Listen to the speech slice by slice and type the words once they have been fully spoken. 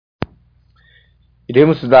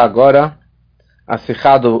Iremos estudar agora a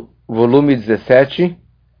Sihá do volume 17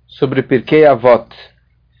 sobre Pirkei Avot.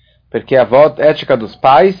 Pirkei Avot, ética dos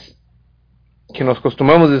pais, que nós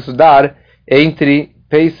costumamos estudar entre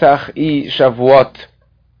Pesach e Shavuot.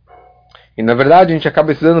 E na verdade a gente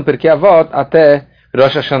acaba estudando Pirkei Avot até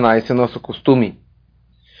Rosh Hashanah, esse é o nosso costume.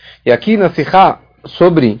 E aqui na Sihá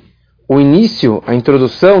sobre o início, a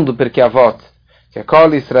introdução do Pirkei Avot, que é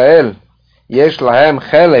Kol Israel, Yesh Lahem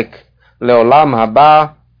Chelek Leolam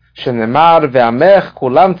Haba, Shenemar Ve'amech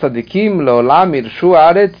Kulam Tzadikim Leolam Irshu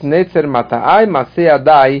Aretz Netzer Mata'ai Masei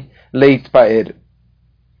Adai Leitpaer.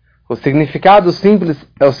 O significado simples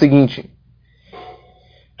é o seguinte: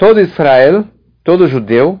 todo Israel, todo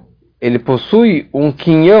judeu, ele possui um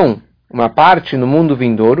quinhão, uma parte no mundo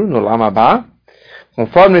vindouro, no Olam Haba,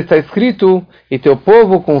 conforme está escrito, e teu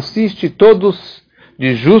povo consiste todos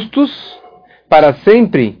de justos, para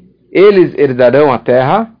sempre eles herdarão a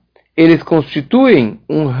terra, eles constituem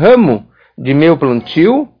um ramo de meu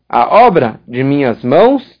plantio, a obra de minhas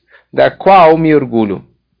mãos, da qual me orgulho.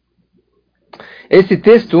 Esse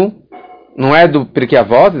texto não é do Pirkei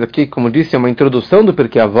Avot, aqui, como disse, é uma introdução do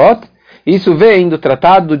Pirkei Avot. Isso vem do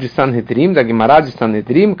Tratado de Sanhedrin, da Guimará de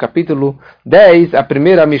Sanhedrin, capítulo 10, a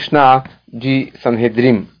primeira Mishnah de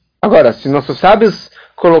Sanhedrin. Agora, se nossos sábios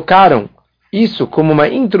colocaram isso como uma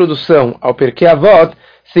introdução ao Pirkei Avot,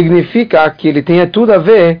 significa que ele tenha tudo a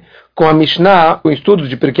ver com a Mishnah, o estudo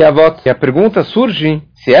de Pirkei Avot. E a pergunta surge,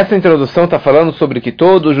 se essa introdução está falando sobre que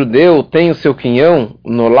todo judeu tem o seu quinhão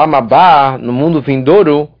no Olam Haba, no mundo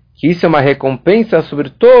vindouro, que isso é uma recompensa sobre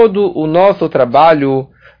todo o nosso trabalho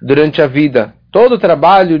durante a vida, todo o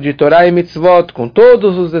trabalho de Torá e Mitzvot, com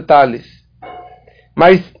todos os detalhes.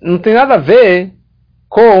 Mas não tem nada a ver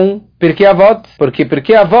com Pirkei Avot, porque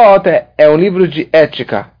Pirkei Avot é um livro de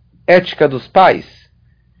ética, ética dos pais.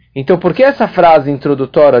 Então, por que essa frase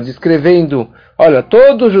introdutória descrevendo, olha,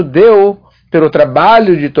 todo judeu, pelo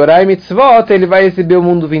trabalho de Torá e Mitzvot, ele vai receber o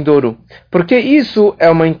mundo vindouro? Porque isso é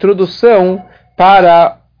uma introdução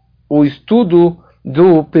para o estudo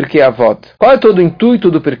do Pirkei Avot. Qual é todo o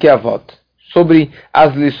intuito do Pirkei Avot? Sobre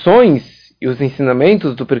as lições e os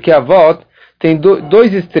ensinamentos do Pirkei Avot, tem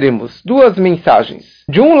dois extremos, duas mensagens.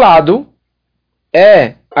 De um lado,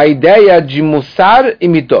 é a ideia de Mussar e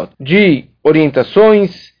Midot, de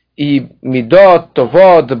orientações e Midot,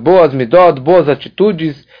 Tovot, boas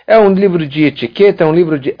atitudes. É um livro de etiqueta, é um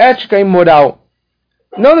livro de ética e moral.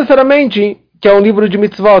 Não necessariamente que é um livro de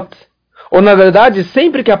mitzvot. Ou, na verdade,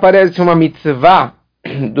 sempre que aparece uma mitzvah,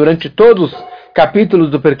 durante todos os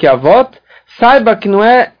capítulos do Pirkei Avot, saiba que não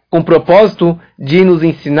é com propósito de nos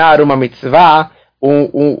ensinar uma mitzvah,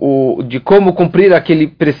 de como cumprir aquele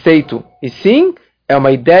preceito. E sim, é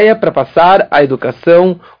uma ideia para passar a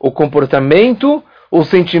educação, o comportamento, o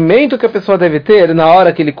sentimento que a pessoa deve ter na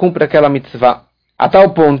hora que ele cumpre aquela mitzvah. A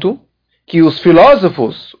tal ponto que os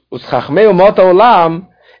filósofos, os Chachmei Umot HaOlam,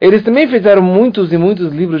 eles também fizeram muitos e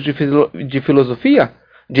muitos livros de filosofia,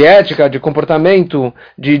 de ética, de comportamento,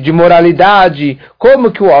 de moralidade, como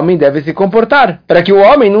que o homem deve se comportar, para que o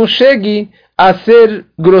homem não chegue a ser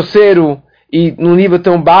grosseiro e num nível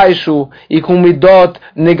tão baixo e com midot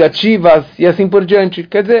negativas e assim por diante.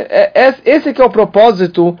 Quer dizer, esse que é o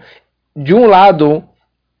propósito, de um lado,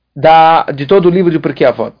 de todo o livro de Pirkei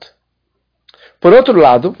Avot. Por outro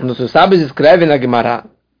lado, nossos sábios escrevem na Guimará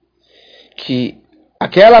que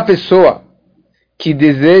aquela pessoa que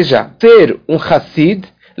deseja ser um Hassid,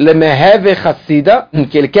 lemeheve Hassida,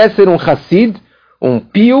 que ele quer ser um Hassid, um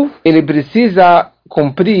pio, ele precisa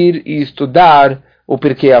cumprir e estudar o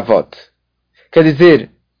Pirkei Avot. Quer dizer,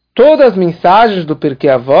 todas as mensagens do Pirkei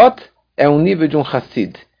Avot é um nível de um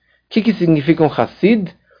Hassid. O que significa um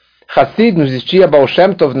Hassid? Hassid, não existia Baal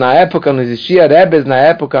Shem Tov na época, não existia Rebes na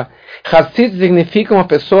época. Hassid significa uma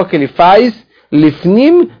pessoa que ele faz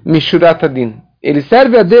Lifnim Mishurat Adin. Ele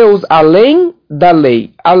serve a Deus além da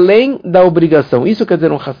lei, além da obrigação. Isso quer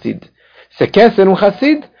dizer um Hassid. Você quer ser um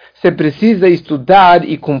Hassid? Você precisa estudar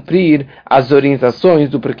e cumprir as orientações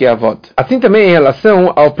do Pirkei Avot. Assim também em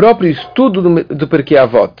relação ao próprio estudo do Pirkei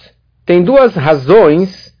Avot. Tem duas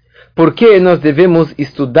razões por que nós devemos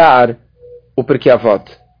estudar o Pirkei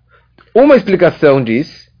Avot. Uma explicação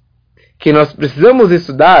diz que nós precisamos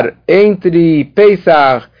estudar entre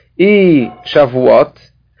Pesach e Shavuot,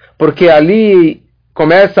 porque ali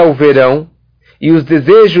começa o verão e os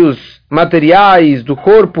desejos materiais do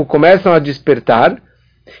corpo começam a despertar.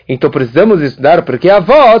 Então precisamos estudar o Pirkei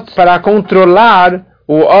Avot para controlar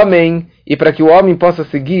o homem e para que o homem possa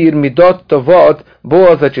seguir Midot Tovot,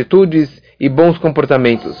 boas atitudes e bons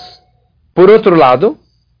comportamentos. Por outro lado,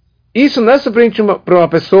 isso não é somente para uma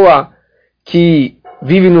pessoa que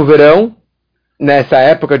vive no verão, nessa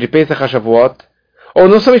época de Pesach HaShavuot, Ou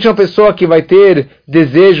não somente uma pessoa que vai ter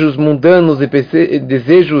desejos mundanos e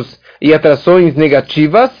desejos e atrações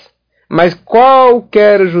negativas, mas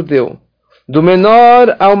qualquer judeu, do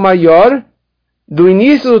menor ao maior, do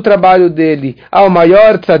início do trabalho dele ao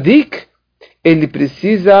maior tzadik, ele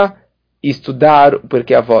precisa estudar o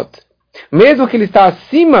Pirkei Avot. Mesmo que ele está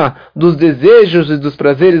acima dos desejos e dos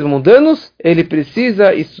prazeres mundanos, ele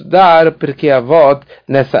precisa estudar o Pirkei Avot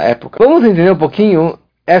nessa época. Vamos entender um pouquinho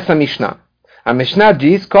essa Mishnah. A Mishnah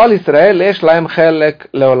diz: Kol Israel esh lahem chelek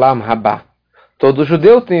leolam haba. Todo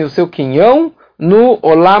judeu tem o seu quinhão no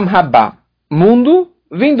Olam Haba, mundo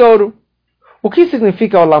vindouro. O que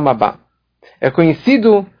significa Olam Haba? É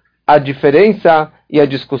conhecido a diferença e a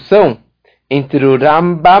discussão entre o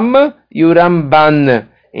Rambam e o Ramban,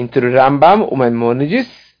 entre o Rambam, o Maimônides,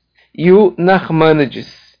 e o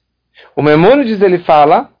Nachmanides. O Maimônides ele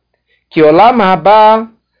fala que Olam Haba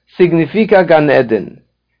significa Gan Eden,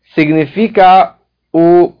 significa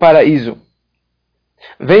o paraíso.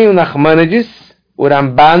 Vem o Nachmanides, o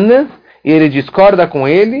Ramban, e ele discorda com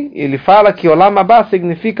ele. Ele fala que Olam Haba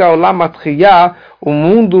significa Olam Atchiyah, o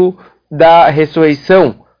mundo da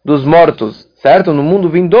ressurreição dos mortos, certo? No mundo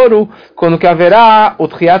vindouro, quando que haverá o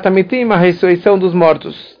Tchiyat Amitim, a ressurreição dos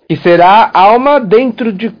mortos, que será alma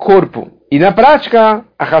dentro de corpo. E na prática,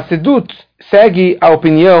 a Hassidut segue a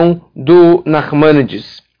opinião do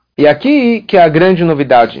Nachmanides. E aqui que é a grande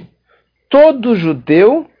novidade. Todo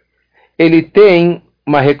judeu, ele tem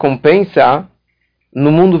uma recompensa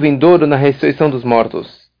no mundo vindouro, na ressurreição dos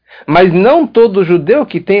mortos. Mas não todo judeu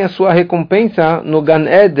que tem a sua recompensa no Gan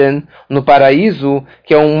Eden, no paraíso,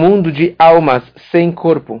 que é um mundo de almas sem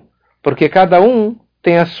corpo. Porque cada um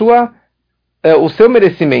tem o seu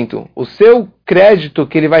merecimento, o seu crédito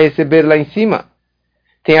que ele vai receber lá em cima.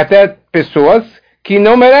 Tem até pessoas que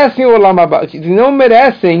não merecem o Olam Haba, que não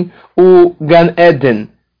merecem o Gan Eden.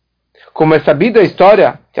 Como é sabido a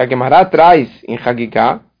história que a Gemara traz em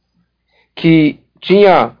Hagigah, que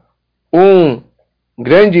tinha um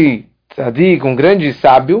grande tzadik, um grande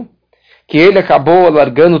sábio, que ele acabou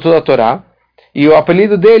largando toda a Torá, e o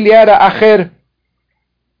apelido dele era Acher.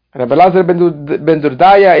 Rabbi Elazar ben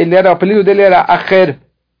Durdaya, o apelido dele era Acher.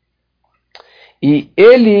 E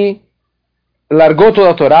ele largou toda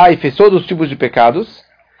a Torá e fez todos os tipos de pecados,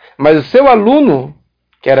 mas o seu aluno,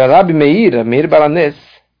 que era Rabbi Meir Balanés,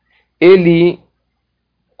 ele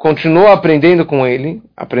continuou aprendendo com ele,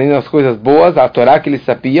 aprendendo as coisas boas, a Torá que ele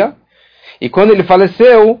sabia. E quando ele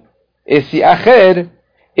faleceu, esse Acher,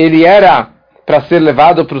 ele era para ser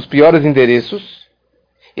levado para os piores endereços.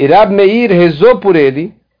 E Rab Meir rezou por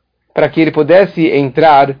ele, para que ele pudesse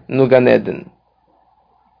entrar no Gan Eden.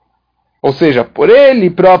 Ou seja, por ele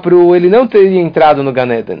próprio, ele não teria entrado no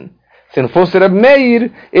Gan Eden. Se não fosse Rab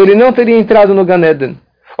Meir, ele não teria entrado no Gan Eden.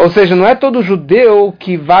 Ou seja, não é todo judeu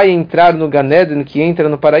que vai entrar no Gan Eden, que entra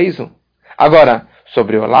no paraíso. Agora,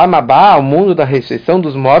 sobre o Olam Haba, o mundo da ressurreição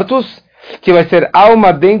dos mortos, que vai ser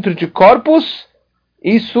alma dentro de corpos,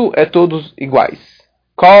 isso é todos iguais.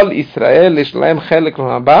 Kol Israel Eshlaem Chelek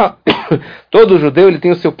Olam Haba. Todo judeu ele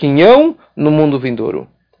tem o seu quinhão no mundo vindouro.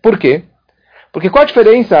 Por quê? Porque qual a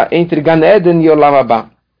diferença entre Gan Eden e Olam Haba?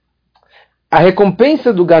 A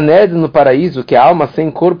recompensa do Gan Eden no paraíso, que é a alma sem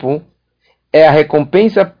corpo, é a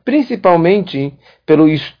recompensa principalmente pelo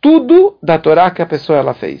estudo da Torá que a pessoa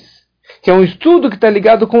ela fez. Que é um estudo que está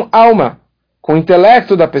ligado com alma, com o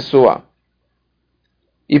intelecto da pessoa.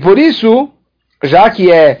 E por isso, já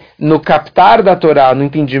que é no captar da Torá, no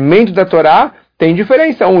entendimento da Torá, tem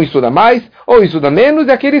diferença. Um estuda mais, ou estuda menos,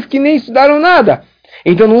 e aqueles que nem estudaram nada.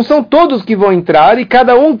 Então não são todos que vão entrar, e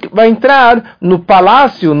cada um vai entrar no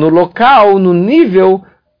palácio, no local, no nível,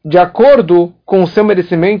 de acordo com o seu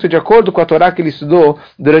merecimento, de acordo com a Torá que ele estudou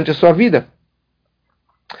durante a sua vida.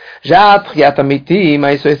 Já a Tchiyat Amitim, a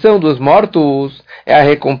ressurreição dos mortos, é a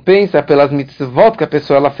recompensa pelas mitzvot que a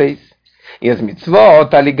pessoa ela fez. E as mitzvot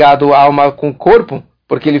está ligado à alma com o corpo,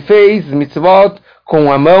 porque ele fez mitzvot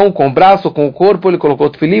com a mão, com o braço, com o corpo, ele colocou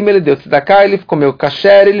tefilim, ele deu tzedakah, ele comeu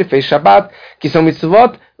kasher, ele fez shabat, que são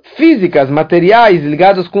mitzvot físicas, materiais,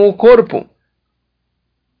 ligadas com o corpo.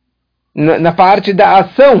 Na parte da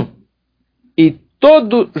ação. E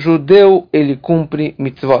todo judeu, ele cumpre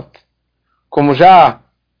mitzvot. Como já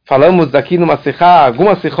falamos aqui numa Sechá,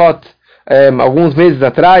 algumas Sechot, alguns meses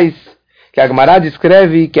atrás, que a Gemara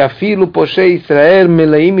descreve que Afilu Poshei Israel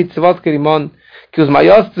Meleim Mitzvot Kerimon, que os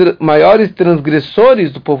maiores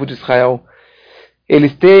transgressores do povo de Israel,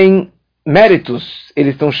 eles têm méritos,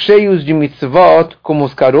 eles estão cheios de mitzvot, como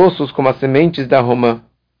os caroços, como as sementes da romã.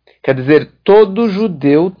 Quer dizer, todo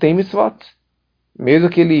judeu tem mitzvot. Mesmo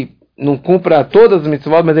que ele não cumpra todas as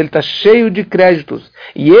mitzvot, mas ele está cheio de créditos.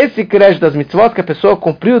 E esse crédito das mitzvot que a pessoa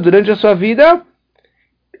cumpriu durante a sua vida,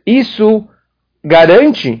 isso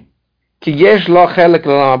garante que Yesh Lo Chelek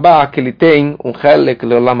Le'olam Haba, que ele tem um Chelek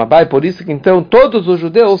Le'olam Haba, e por isso que então todos os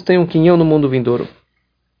judeus têm um quinhão no mundo vindouro,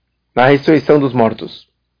 na ressurreição dos mortos.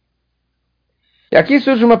 E aqui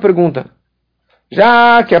surge uma pergunta.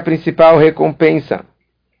 Já que a principal recompensa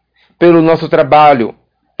pelo nosso trabalho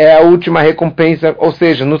é a última recompensa, ou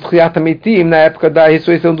seja, no Tchiat HaMetim, na época da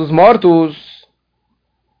ressurreição dos mortos,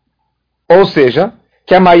 ou seja,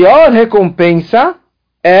 que a maior recompensa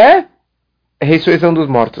é a ressurreição dos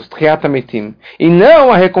mortos, Tchiat HaMetim, e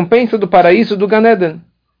não a recompensa do paraíso do Gan Eden.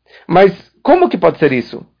 Mas como que pode ser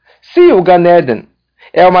isso? Se o Gan Eden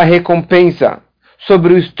é uma recompensa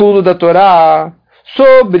sobre o estudo da Torá,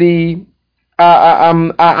 sobre a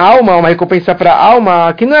alma, uma recompensa para a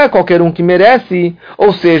alma, que não é qualquer um que merece,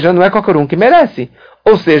 ou seja, não é qualquer um que merece,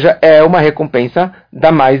 ou seja, é uma recompensa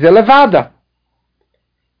da mais elevada.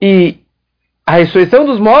 E a ressurreição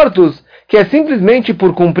dos mortos, que é simplesmente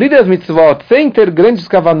por cumprir as mitzvot, sem ter grandes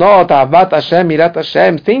kavanot, avat Hashem, irat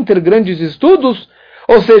Hashem, sem ter grandes estudos,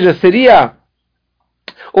 ou seja, seria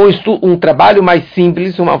um trabalho mais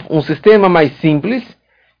simples, um sistema mais simples,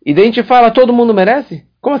 e daí a gente fala, todo mundo merece?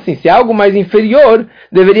 Como assim? Se é algo mais inferior,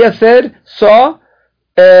 deveria ser só...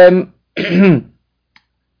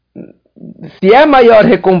 se é maior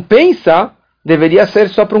recompensa, deveria ser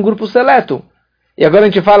só para um grupo seleto. E agora a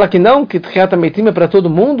gente fala que não, que Tchiat HaMetim é para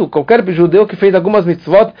todo mundo. Qualquer judeu que fez algumas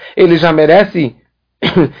mitzvot, ele já merece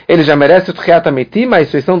o Tchiat HaMetim, a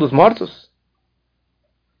ressurreição dos mortos.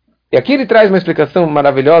 E aqui ele traz uma explicação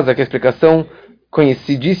maravilhosa, que é a explicação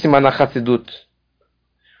conhecidíssima na Hassidut.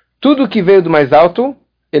 Tudo que veio do mais alto,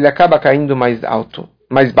 ele acaba caindo mais alto,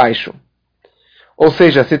 mais baixo. Ou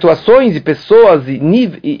seja, situações e pessoas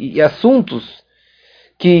e assuntos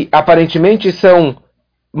que aparentemente são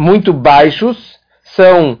muito baixos,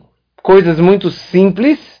 são coisas muito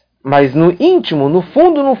simples, mas no íntimo, no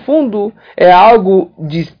fundo, é algo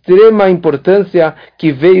de extrema importância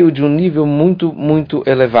que veio de um nível muito, muito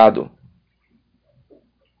elevado.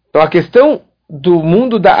 Então a questão do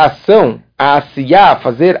mundo da ação, a asiyá,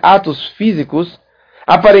 fazer atos físicos,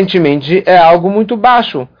 aparentemente é algo muito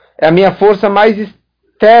baixo. É a minha força mais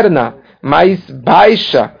externa, mais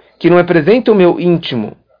baixa, que não representa o meu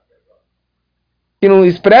íntimo, que não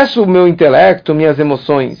expressa o meu intelecto, minhas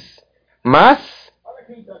emoções. Mas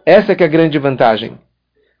essa que é a grande vantagem.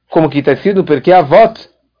 Como que está escrito, porque Avot,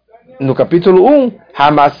 no capítulo 1,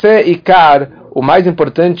 Hamaseh Ikar, o mais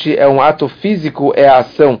importante é um ato físico, é a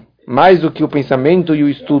ação, mais do que o pensamento e o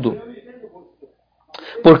estudo.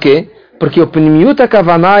 Por quê? Porque o Pnimiut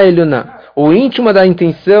HaKavanah Elyoná, o íntimo da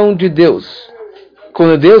intenção de Deus,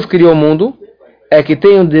 quando Deus criou o mundo, é que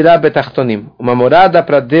tem um Dirá Betachtonim, uma morada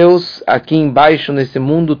para Deus aqui embaixo, nesse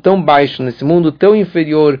mundo tão baixo, nesse mundo tão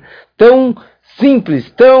inferior, tão simples,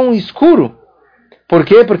 tão escuro. Por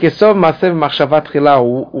quê? Porque só Masev Machshavat Hilá,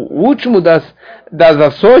 o último das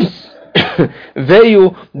ações,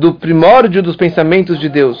 veio do primórdio dos pensamentos de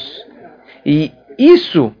Deus. E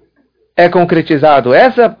isso é concretizado.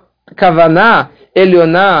 Essa Kavanah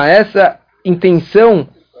Elyoná, essa intenção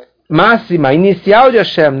máxima, inicial de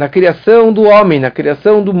Hashem, na criação do homem, na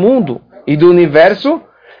criação do mundo e do universo,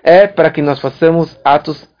 é para que nós façamos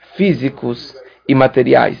atos físicos e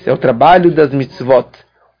materiais. É o trabalho das mitzvot.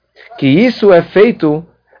 Que isso é feito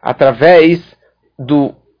através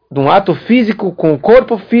de um ato físico, com o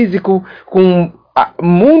corpo físico, com o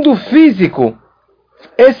mundo físico.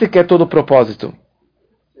 Esse que é todo o propósito.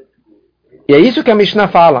 E é isso que a Mishnah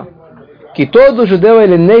fala. Que todo judeu,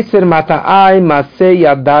 ele neitzer mata'ai masei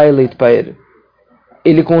yadai leitpaer.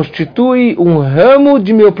 Ele constitui um ramo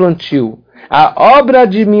de meu plantio, a obra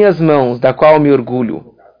de minhas mãos, da qual me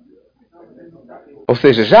orgulho. Ou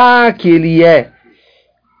seja, já que ele é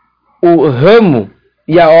o ramo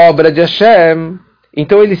e a obra de Hashem,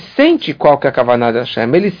 então ele sente qual que é a Kavanah de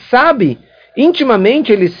Hashem. Ele sabe,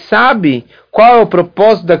 intimamente ele sabe qual é o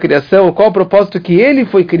propósito da criação, qual é o propósito que ele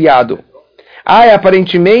foi criado.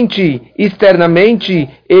 Aparentemente, externamente,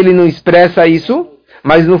 ele não expressa isso,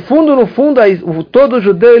 mas no fundo, todo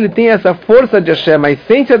judeu ele tem essa força de Hashem, a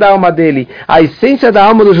essência da alma dele, a essência da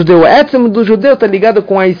alma do judeu, o étimo do judeu está ligado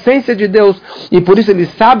com a essência de Deus, e por isso ele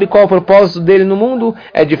sabe qual é o propósito dele no mundo,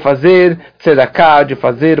 é de fazer tzedakah, de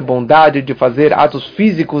fazer bondade, de fazer atos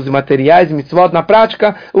físicos e materiais, mitzvot na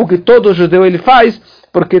prática, o que todo judeu ele faz,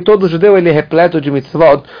 porque todo judeu ele é repleto de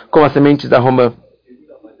mitzvot, como as sementes da romã.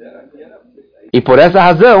 E por essa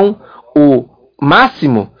razão, o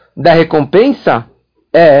máximo da recompensa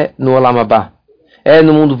é no Olam Haba. É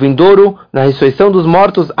no mundo vindouro, na ressurreição dos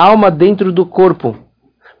mortos, alma dentro do corpo.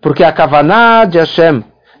 Porque a Kavanah de Hashem,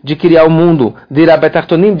 de criar o mundo,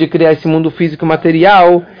 de criar esse mundo físico e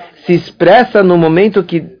material, se expressa no momento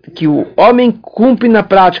que o homem cumpre na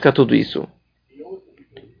prática tudo isso.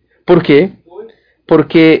 Por quê?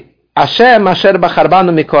 Porque Hashem Asher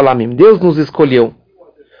Bacharbanu Mikol Amim, Deus nos escolheu.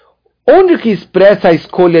 Onde que expressa a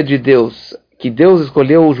escolha de Deus? Que Deus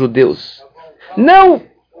escolheu os judeus. Não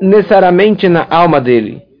necessariamente na alma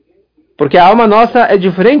dele. Porque a alma nossa é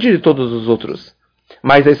diferente de todos os outros.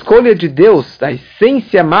 Mas a escolha de Deus, a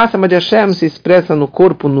essência máxima de Hashem, se expressa no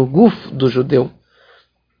corpo, no guf do judeu.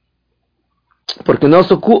 Porque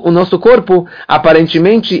o nosso corpo,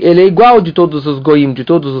 aparentemente, ele é igual de todos os goim, de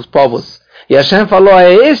todos os povos. E Hashem falou,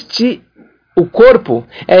 é este o corpo,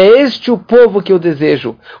 é este o povo que eu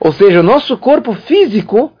desejo. Ou seja, o nosso corpo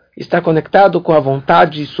físico está conectado com a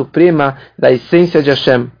vontade suprema da essência de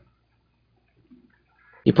Hashem.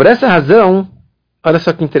 E por essa razão, olha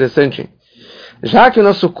só que interessante, já que o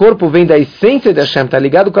nosso corpo vem da essência de Hashem, está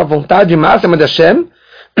ligado com a vontade máxima de Hashem,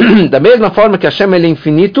 da mesma forma que Hashem ele é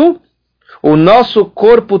infinito, o nosso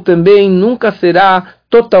corpo também nunca será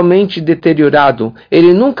totalmente deteriorado.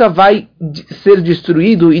 Ele nunca vai ser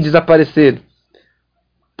destruído e desaparecer.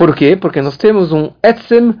 Por quê? Porque nós temos um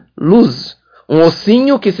etzem luz, um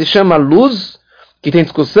ossinho que se chama luz, que tem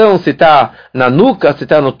discussão se está na nuca, se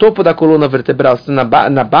está no topo da coluna vertebral, se está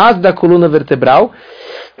na base da coluna vertebral,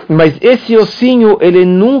 mas esse ossinho ele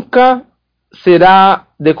nunca será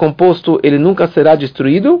decomposto, ele nunca será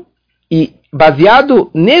destruído, e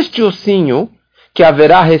baseado neste ossinho que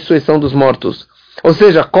haverá a ressurreição dos mortos. Ou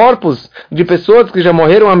seja, corpos de pessoas que já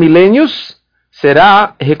morreram há milênios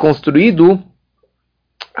será reconstruído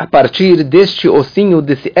a partir deste ossinho,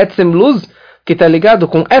 desse Etzem Luz, que está ligado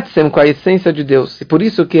com Etzem, com a essência de Deus. E por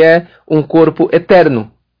isso que é um corpo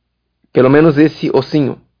eterno. Pelo menos esse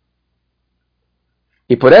ossinho.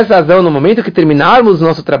 E por essa razão, no momento que terminarmos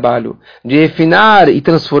nosso trabalho de refinar e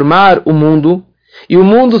transformar o mundo, e o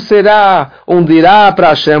mundo será onde irá para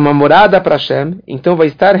Hashem, uma morada para Hashem, então vai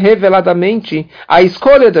estar reveladamente a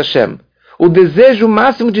escolha de Hashem, o desejo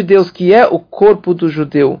máximo de Deus, que é o corpo do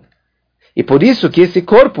judeu. E por isso que esse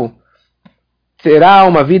corpo terá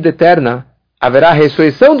uma vida eterna, haverá a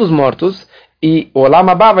ressurreição dos mortos, e o Olam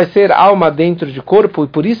Abba vai ser alma dentro de corpo, e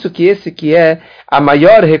por isso que esse que é a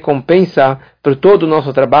maior recompensa por todo o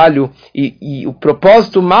nosso trabalho, e o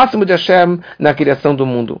propósito máximo de Hashem na criação do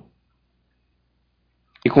mundo.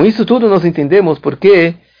 E com isso tudo nós entendemos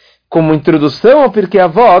porque, como introdução ao Pirkei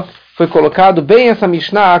Avot, foi colocado bem essa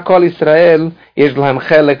Mishnah, Kol Israel, Yesh Lahem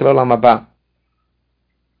Chelek L'Olam Haba.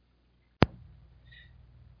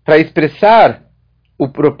 Para expressar o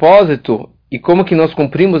propósito e como que nós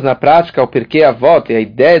cumprimos na prática o Pirkei Avot, e a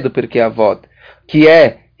ideia do Pirkei Avot, que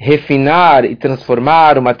é refinar e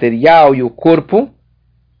transformar o material e o corpo,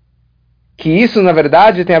 que isso na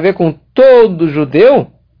verdade tem a ver com todo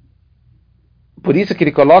judeu. Por isso que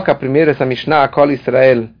ele coloca primeiro essa Mishnah, Kol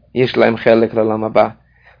Israel, Yesh Lahem Chelek L'Olam Haba.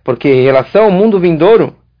 Porque em relação ao mundo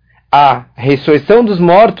vindouro, a ressurreição dos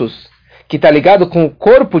mortos, que está ligado com o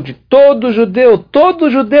corpo de todo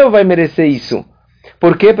judeu vai merecer isso.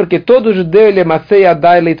 Por quê? Porque todo judeu ele é Masei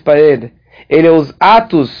Adai Leitpaed. Ele é os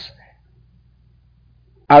atos,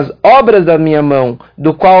 as obras da minha mão,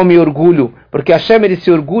 do qual eu me orgulho. Porque Hashem ele se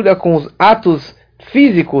orgulha com os atos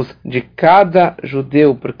físicos de cada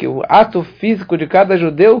judeu, porque o ato físico de cada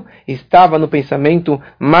judeu estava no pensamento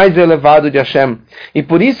mais elevado de Hashem. E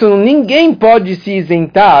por isso ninguém pode se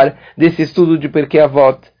isentar desse estudo de Pirkei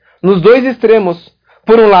Avot. Nos dois extremos.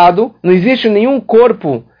 Por um lado, não existe nenhum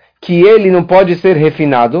corpo que ele não pode ser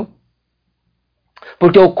refinado,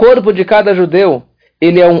 porque o corpo de cada judeu,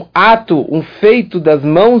 ele é um ato, um feito das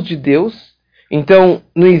mãos de Deus. Então,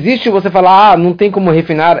 não existe você falar, não tem como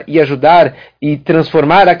refinar e ajudar e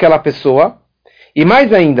transformar aquela pessoa. E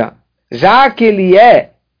mais ainda, já que ele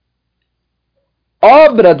é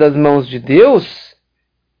obra das mãos de Deus,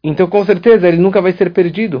 então com certeza ele nunca vai ser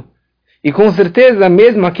perdido. E com certeza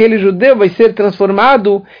mesmo aquele judeu vai ser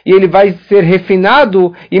transformado e ele vai ser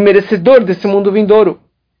refinado e merecedor desse mundo vindouro.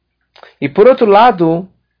 E por outro lado,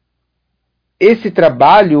 esse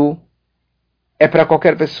trabalho é para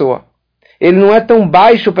qualquer pessoa. Ele não é tão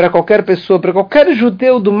baixo para qualquer pessoa, para qualquer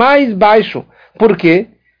judeu do mais baixo. Por quê?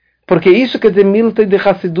 Porque isso quer dizer milta de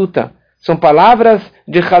Hassiduta. São palavras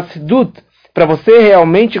de Hassidut, para você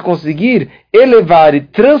realmente conseguir elevar e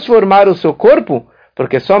transformar o seu corpo,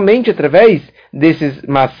 porque somente através desses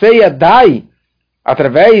Masei Adai,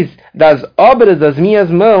 através das obras das minhas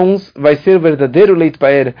mãos, vai ser o verdadeiro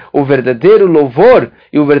Leitpaer, o verdadeiro louvor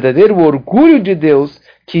e o verdadeiro orgulho de Deus,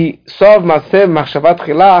 que Sov Masev Machshavat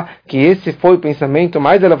Chilá, que esse foi o pensamento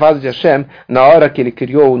mais elevado de Hashem na hora que ele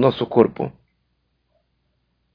criou o nosso corpo.